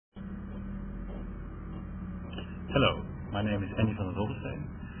Hello, my name is Dubbelsteen.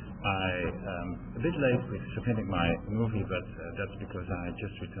 I am a bit late with submitting my movie, but that's because I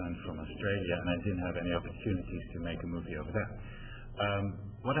just returned from Australia and I didn't have any opportunities to make a movie over there.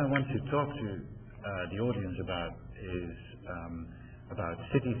 What I want to talk to the audience about is about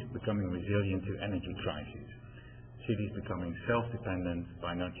cities becoming resilient to energy crises, cities becoming self-dependent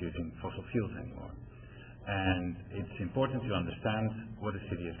by not using fossil fuels anymore. And it's important to understand what a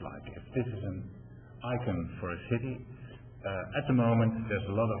city is like. If this is an icon for a city, at the moment there's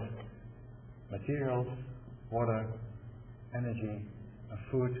a lot of materials, water, energy, and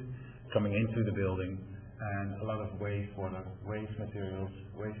food coming into the building, and a lot of waste water, waste materials,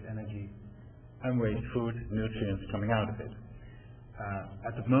 waste energy, and waste food, nutrients coming out of it.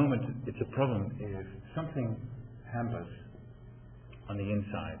 At the moment it's a problem if something hampers on the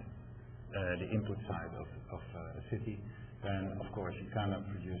inside, the input side of a city, then of course you cannot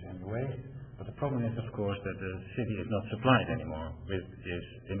produce any waste. But the problem is, of course, that the city is not supplied anymore with these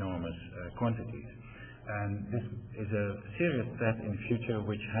enormous quantities. And this is a serious threat in the future,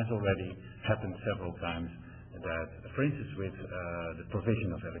 which has already happened several times, that, for instance, with the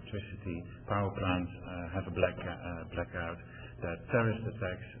provision of electricity, power plants have a blackout, that terrorist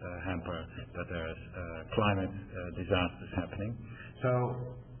attacks hamper, that there's climate disasters happening. So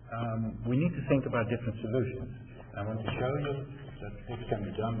we need to think about different solutions. I want to show you that this can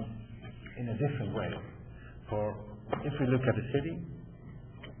be done in a different way. For if we look at a city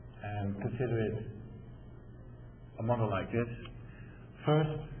and consider it a model like this, first,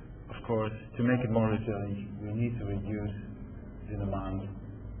 of course, to make it more resilient, we need to reduce the demand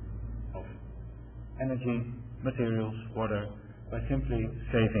of energy, materials, water, by simply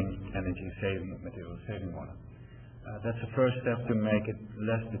saving energy, saving materials, saving water. That's the first step to make it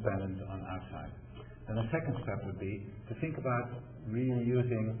less dependent on outside. And the second step would be to think about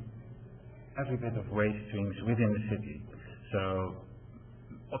reusing every bit of waste streams within the city. So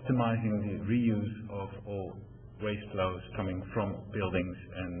optimizing the reuse of all waste flows coming from buildings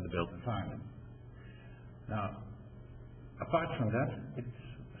and the built environment. Now, apart from that, it's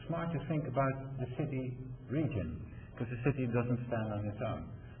smart to think about the city region, because the city doesn't stand on its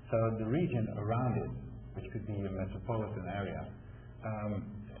own. So the region around it, which could be a metropolitan area,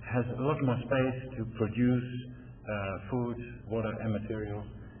 has a lot more space to produce food, water and materials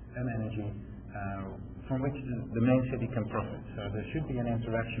and energy from which the main city can profit. So there should be an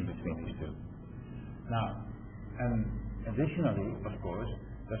interaction between these two. Now, and additionally, of course,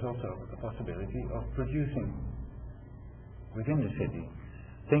 there's also a possibility of producing within the city.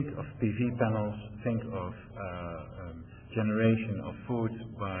 Think of PV panels, think of generation of food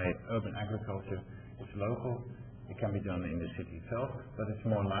by urban agriculture. It's local, it can be done in the city itself, but it's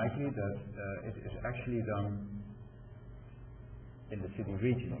more likely that it is actually done in the city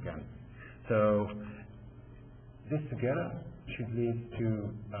region again. So this together should lead to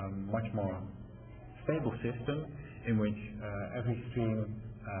a much more stable system in which every stream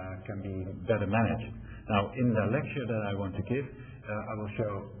can be better managed. Now, in the lecture that I want to give, I will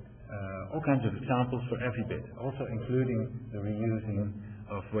show all kinds of examples for every bit, also including the reusing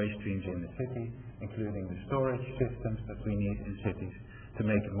of waste streams in the city, including the storage systems that we need in cities to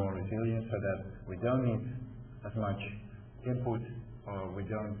make it more resilient, so that we don't need as much input or we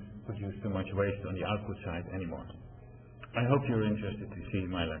don't produce too much waste on the output side anymore. I hope you're interested to see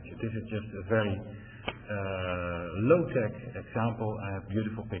my lecture. This is just a very low-tech example. I have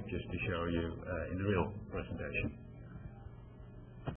beautiful pictures to show you in the real presentation.